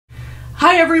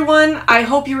Hi everyone! I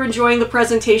hope you're enjoying the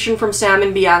presentation from Sam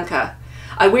and Bianca.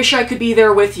 I wish I could be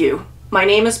there with you. My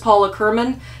name is Paula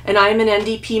Kirman, and I am an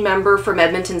NDP member from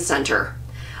Edmonton Centre.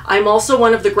 I'm also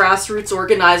one of the grassroots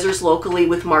organizers locally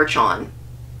with March On.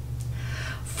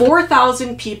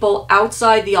 4,000 people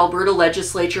outside the Alberta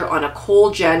legislature on a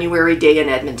cold January day in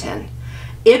Edmonton.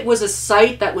 It was a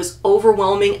sight that was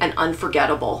overwhelming and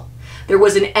unforgettable. There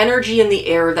was an energy in the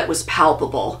air that was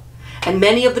palpable, and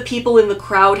many of the people in the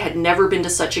crowd had never been to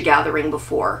such a gathering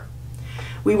before.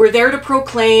 We were there to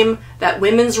proclaim that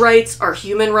women's rights are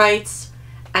human rights,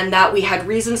 and that we had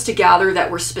reasons to gather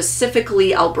that were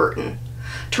specifically Albertan,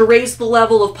 to raise the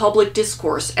level of public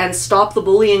discourse and stop the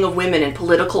bullying of women in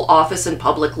political office and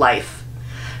public life,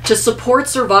 to support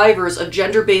survivors of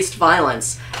gender-based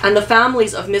violence and the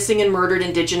families of missing and murdered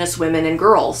Indigenous women and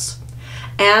girls,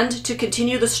 and to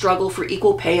continue the struggle for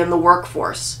equal pay in the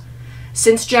workforce.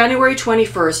 Since January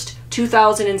 21st,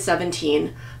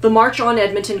 2017, the March On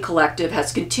Edmonton Collective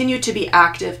has continued to be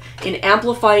active in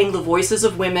amplifying the voices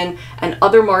of women and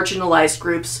other marginalized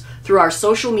groups through our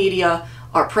social media,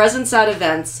 our presence at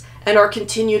events, and our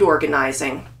continued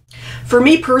organizing. For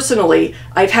me personally,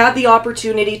 I've had the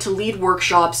opportunity to lead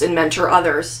workshops and mentor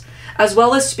others, as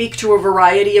well as speak to a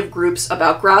variety of groups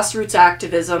about grassroots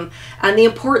activism and the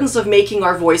importance of making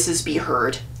our voices be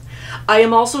heard. I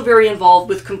am also very involved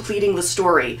with Completing the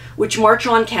Story, which March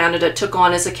On Canada took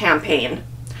on as a campaign.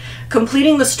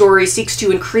 Completing the Story seeks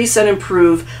to increase and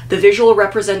improve the visual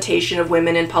representation of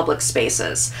women in public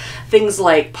spaces. Things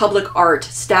like public art,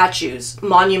 statues,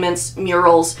 monuments,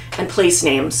 murals, and place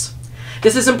names.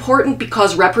 This is important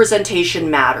because representation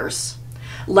matters.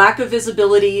 Lack of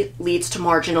visibility leads to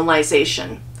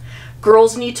marginalization.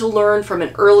 Girls need to learn from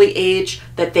an early age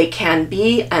that they can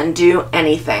be and do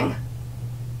anything.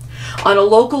 On a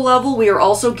local level, we are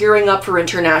also gearing up for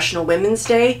International Women's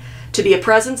Day to be a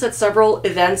presence at several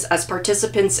events as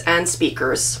participants and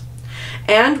speakers.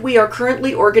 And we are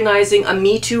currently organizing a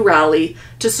Me Too rally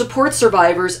to support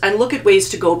survivors and look at ways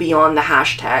to go beyond the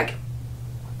hashtag.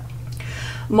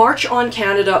 March On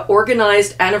Canada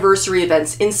organized anniversary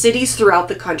events in cities throughout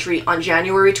the country on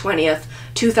January 20th,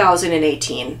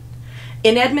 2018.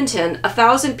 In Edmonton,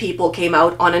 1,000 people came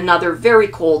out on another very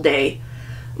cold day.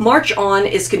 March On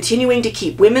is continuing to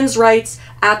keep women's rights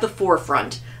at the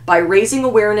forefront by raising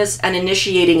awareness and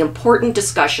initiating important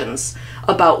discussions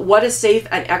about what a safe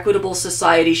and equitable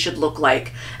society should look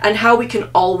like and how we can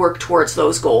all work towards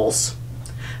those goals.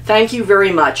 Thank you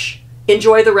very much.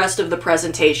 Enjoy the rest of the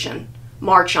presentation.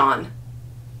 March On.